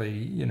for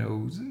maybe,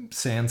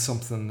 saying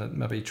something that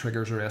maybe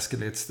triggers or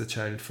escalates the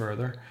child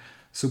further.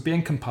 So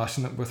being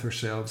compassionate with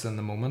ourselves in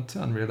the moment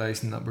and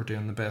realising that we're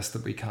doing the best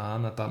that we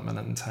can at that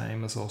minute in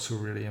time is also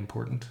really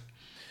important.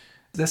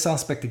 This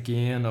aspect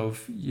again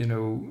of,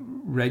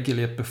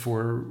 regulate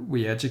before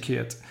we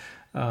educate.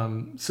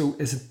 So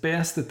is it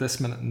best at this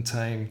minute in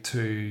time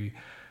to,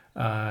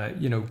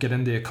 get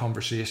into a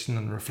conversation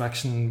and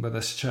reflection with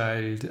this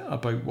child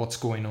about what's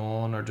going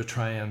on, or to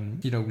try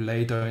and,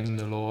 lay down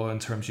the law in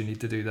terms you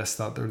need to do this,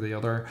 that or the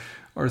other?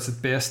 Or is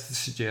it best to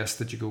suggest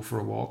that you go for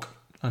a walk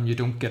and you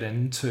don't get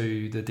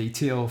into the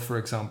detail, for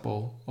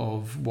example,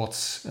 of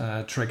what's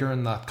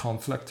triggering that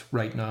conflict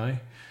right now?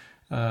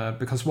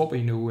 Because what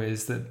we know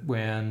is that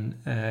when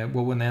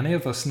any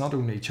of us, not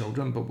only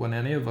children, but when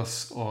any of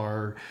us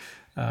are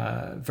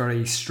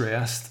very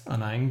stressed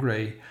and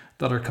angry,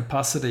 that our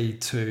capacity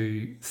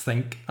to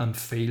think and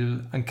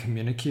feel and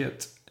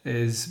communicate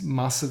is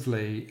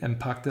massively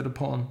impacted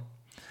upon.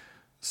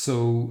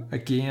 So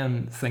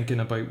again, thinking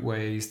about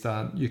ways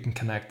that you can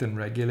connect and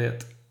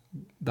regulate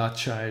that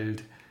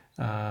child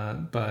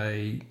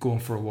by going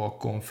for a walk,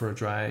 going for a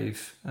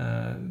drive,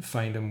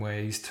 finding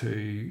ways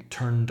to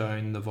turn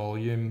down the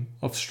volume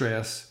of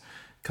stress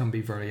can be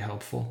very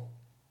helpful.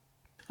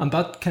 And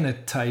that kind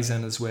of ties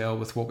in as well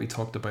with what we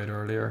talked about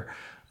earlier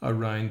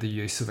around the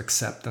use of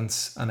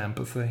acceptance and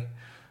empathy.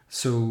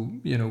 So,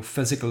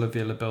 physical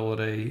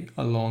availability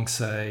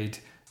alongside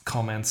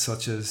comments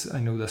such as, I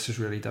know this is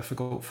really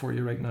difficult for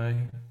you right now.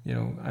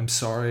 I'm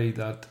sorry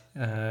that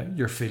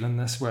you're feeling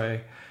this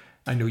way.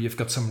 I know you've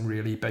got some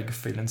really big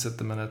feelings at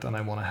the minute and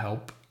I want to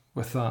help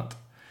with that.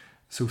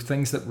 So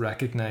things that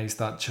recognise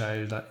that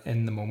child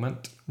in the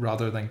moment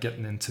rather than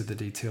getting into the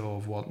detail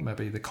of what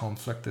maybe the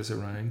conflict is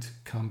around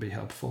can be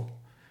helpful.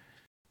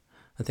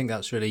 I think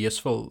that's really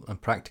useful and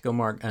practical,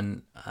 Mark,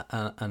 and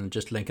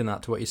just linking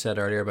that to what you said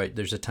earlier about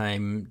there's a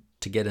time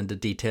to get into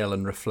detail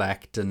and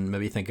reflect and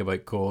maybe think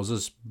about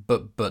causes,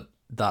 but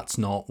that's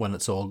not when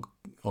it's all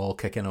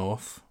kicking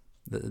off.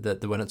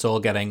 When it's all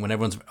when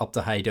everyone's up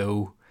to high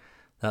dough,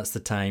 that's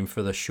the time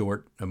for the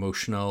short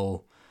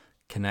emotional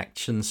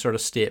connection sort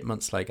of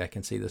statements like, I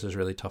can see this is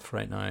really tough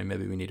right now,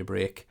 maybe we need a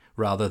break,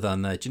 rather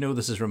than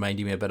this is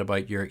reminding me a bit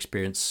about your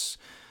experience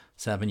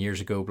 7 years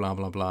ago, blah,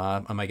 blah,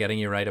 blah. Am I getting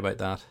you right about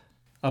that?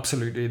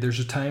 Absolutely. There's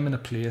a time and a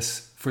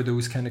place for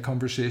those kind of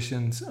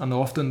conversations, and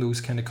often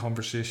those kind of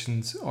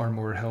conversations are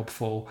more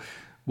helpful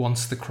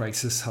once the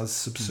crisis has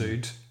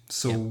subsided.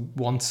 So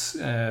once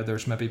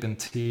there's maybe been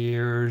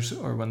tears,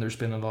 or when there's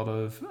been a lot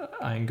of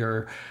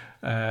anger,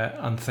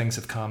 and things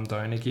have calmed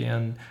down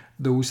again,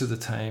 those are the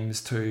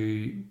times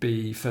to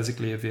be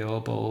physically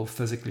available,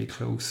 physically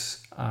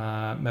close,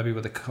 maybe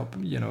with a cup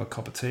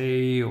of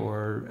tea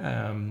or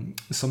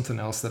something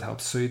else that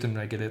helps soothe and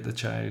regulate the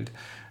child.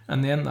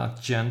 And then that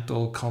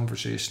gentle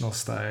conversational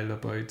style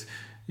about,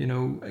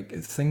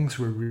 things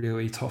were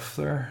really tough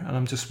there, and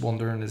I'm just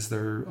wondering, is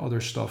there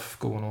other stuff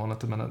going on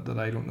at the minute that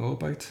I don't know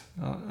about?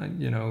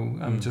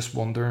 I'm just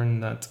wondering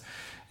that,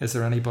 is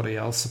there anybody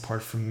else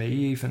apart from me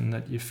even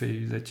that you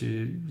feel that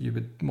you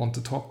would want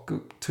to talk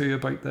to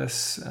about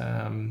this?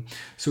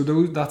 So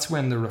that's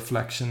when the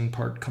reflection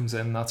part comes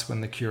in. That's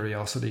when the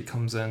curiosity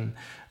comes in,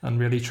 and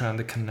really trying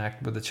to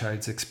connect with the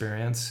child's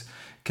experience.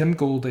 Kim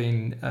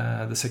Golding,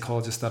 the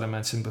psychologist that I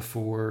mentioned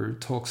before,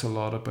 talks a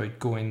lot about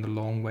going the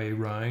long way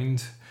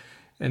round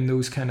in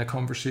those kind of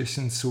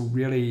conversations. So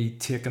really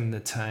taking the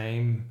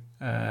time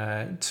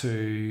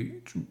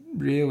to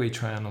really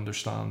try and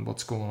understand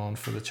what's going on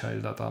for the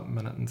child at that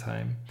minute in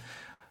time,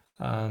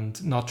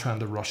 and not trying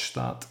to rush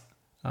that,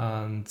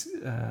 and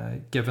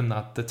giving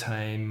that the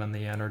time and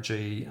the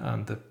energy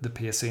and the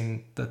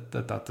pacing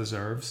that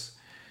deserves.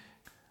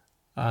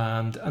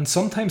 And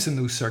sometimes in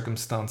those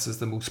circumstances,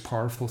 the most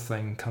powerful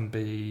thing can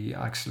be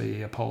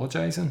actually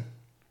apologizing.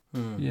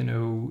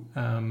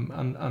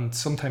 And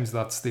sometimes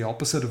that's the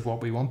opposite of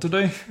what we want to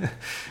do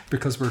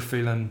because we're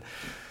feeling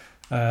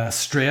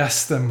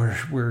stressed and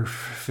we're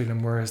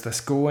feeling, where is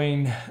this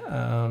going?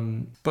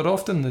 But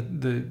often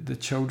the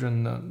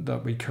children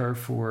that we care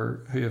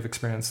for who have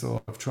experienced a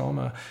lot of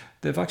trauma,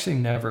 they've actually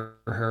never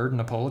heard an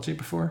apology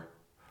before.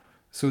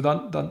 So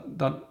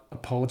that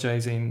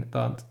apologizing,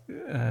 that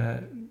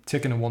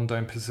taking a one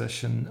down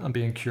position and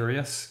being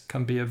curious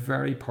can be a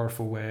very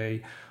powerful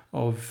way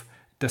of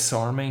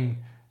disarming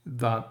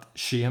that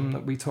shame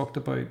that we talked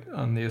about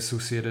and the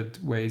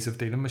associated ways of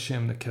dealing with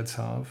shame that kids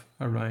have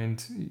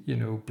around,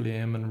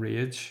 blame and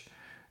rage,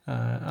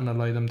 and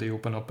allow them to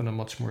open up in a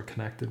much more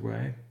connected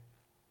way.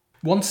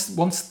 Once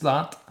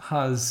that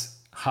has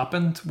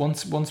happened,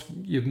 once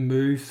you've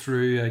moved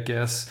through, I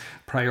guess,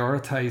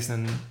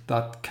 prioritizing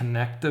that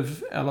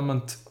connective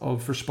element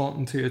of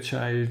responding to a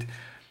child,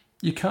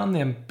 you can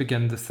then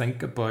begin to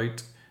think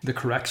about the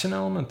correction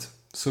element.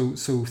 So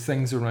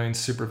things around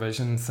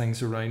supervision,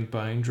 things around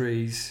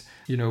boundaries,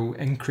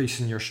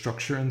 increasing your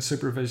structure and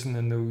supervision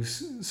in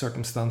those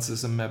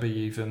circumstances, and maybe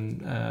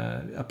even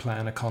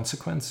applying a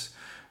consequence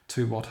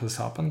to what has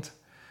happened.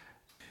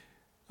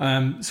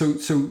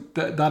 So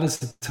that is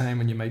the time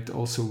when you might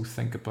also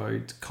think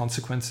about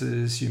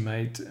consequences. You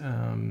might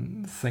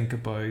think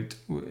about,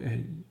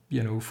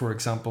 for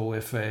example,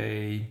 if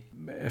a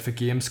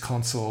games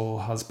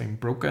console has been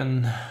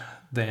broken,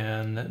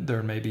 then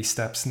there may be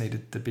steps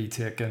needed to be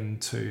taken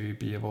to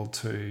be able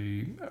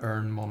to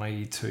earn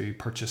money to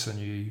purchase a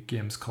new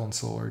games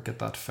console or get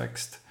that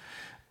fixed.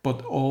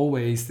 But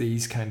always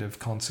these kind of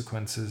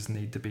consequences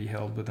need to be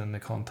held within the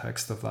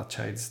context of that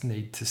child's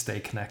need to stay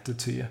connected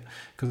to you,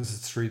 because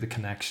it's through the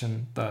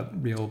connection that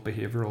real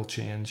behavioural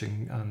change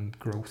and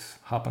growth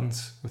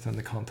happens within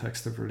the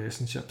context of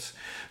relationships.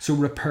 So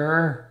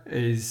repair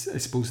is, I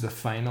suppose, the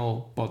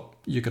final, but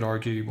you could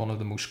argue one of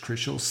the most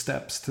crucial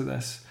steps to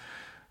this,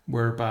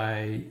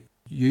 whereby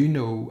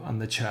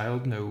and the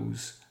child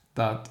knows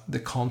that the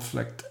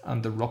conflict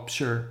and the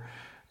rupture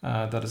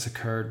that has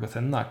occurred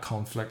within that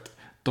conflict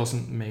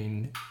doesn't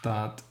mean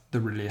that the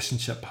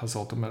relationship has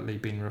ultimately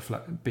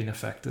been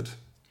affected.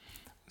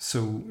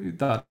 So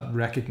that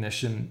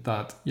recognition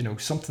that,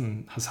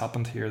 something has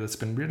happened here that's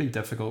been really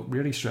difficult,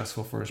 really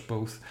stressful for us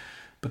both,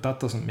 but that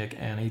doesn't make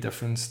any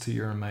difference to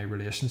your and my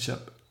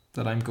relationship,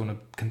 that I'm going to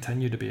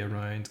continue to be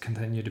around,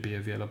 continue to be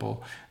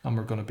available, and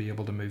we're going to be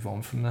able to move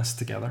on from this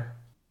together.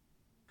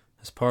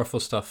 It's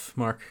powerful stuff,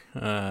 Mark,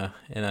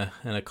 in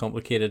a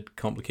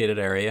complicated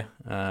area.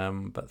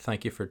 But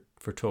thank you for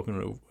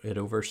talking it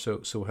over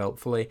so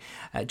helpfully.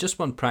 Just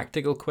one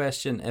practical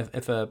question: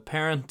 if a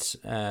parent,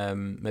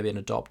 maybe an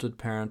adopted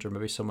parent or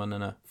maybe someone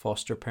in a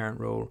foster parent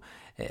role,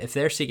 if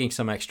they're seeking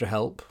some extra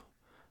help,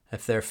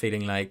 if they're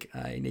feeling like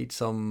I need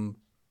some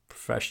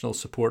professional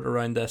support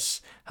around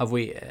this, have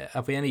we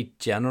any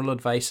general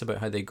advice about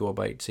how they go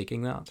about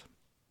seeking that?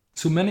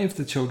 So many of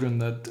the children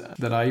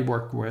that I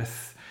work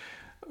with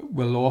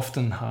will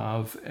often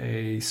have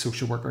a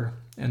social worker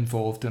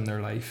involved in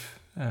their life.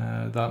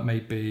 That may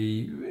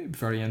be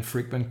very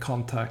infrequent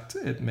contact.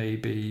 It may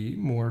be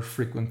more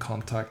frequent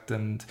contact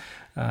and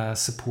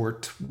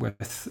support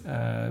with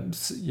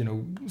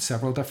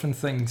several different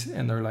things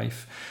in their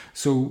life.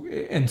 So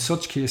in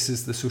such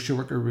cases, the social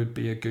worker would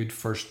be a good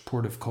first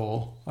port of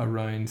call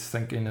around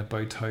thinking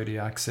about how to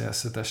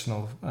access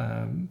additional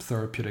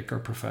therapeutic or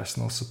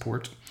professional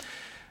support.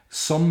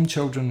 Some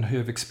children who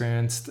have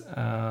experienced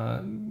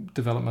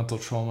developmental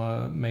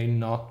trauma may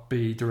not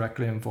be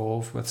directly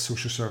involved with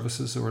social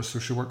services or a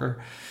social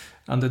worker.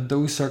 And in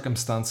those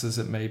circumstances,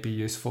 it may be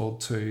useful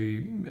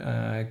to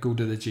go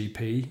to the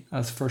GP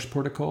as first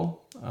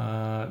protocol,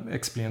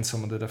 explain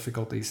some of the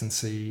difficulties and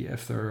see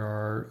if there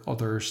are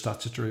other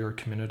statutory or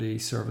community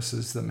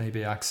services that may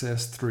be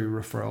accessed through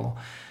referral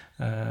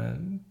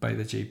by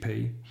the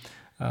GP.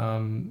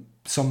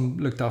 Some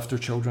looked after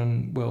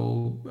children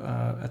will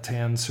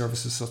attend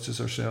services such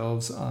as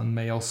ourselves and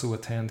may also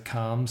attend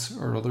CAMS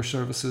or other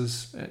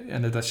services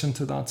in addition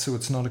to that. So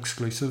it's not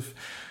exclusive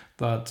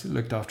that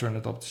looked after and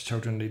adopted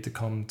children need to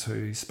come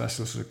to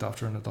specialists looked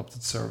after and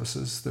adopted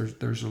services.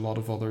 There's a lot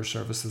of other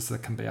services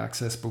that can be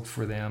accessed both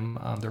for them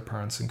and their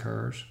parents and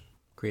carers.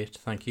 Great,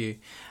 thank you.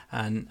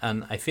 And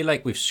I feel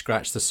like we've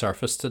scratched the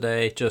surface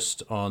today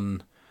just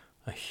on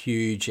a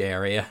huge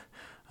area.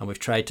 And we've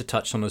tried to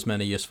touch on as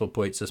many useful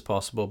points as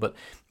possible, but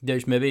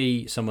there's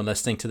maybe someone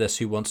listening to this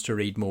who wants to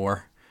read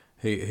more,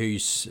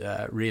 who's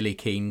really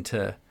keen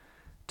to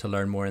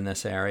learn more in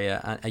this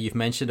area. And you've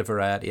mentioned a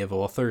variety of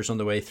authors on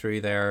the way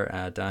through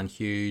there, Dan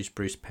Hughes,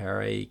 Bruce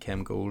Perry,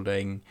 Kim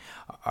Golding.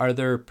 Are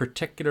there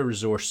particular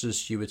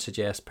resources you would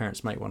suggest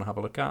parents might want to have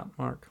a look at,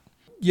 Mark?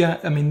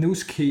 Yeah, I mean,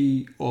 those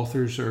key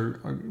authors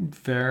are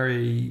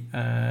very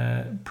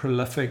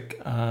prolific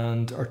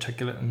and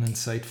articulate and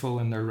insightful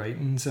in their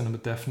writings, and I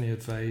would definitely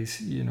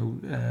advise,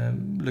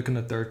 looking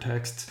at their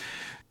texts.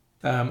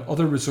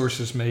 Other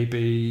resources may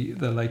be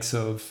the likes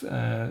of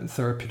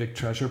Therapeutic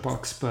Treasure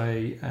Box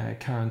by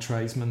Karen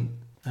Treisman,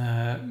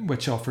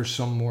 which offers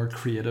some more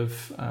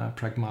creative,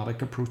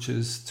 pragmatic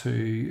approaches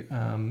to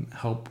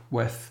help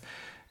with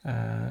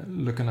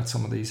looking at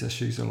some of these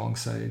issues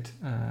alongside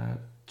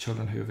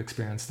children who have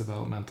experienced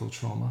developmental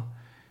trauma.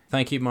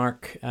 Thank you,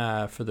 Mark,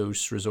 for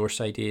those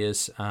resource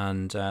ideas,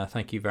 and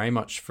thank you very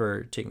much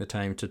for taking the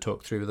time to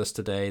talk through with us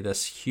today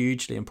this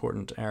hugely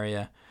important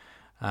area.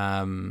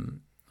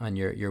 And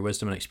your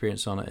wisdom and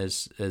experience on it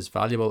is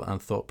valuable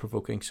and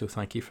thought-provoking, so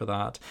thank you for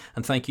that.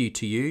 And thank you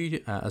to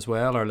you as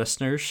well, our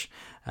listeners.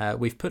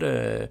 We've put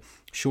a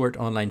short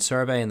online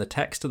survey in the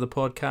text of the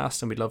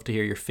podcast, and we'd love to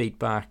hear your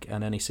feedback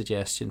and any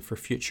suggestion for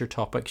future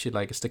topics you'd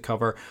like us to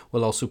cover.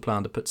 We'll also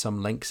plan to put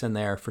some links in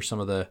there for some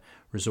of the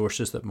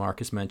resources that Mark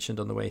has mentioned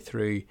on the way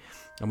through,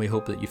 and we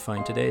hope that you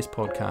find today's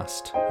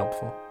podcast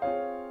helpful.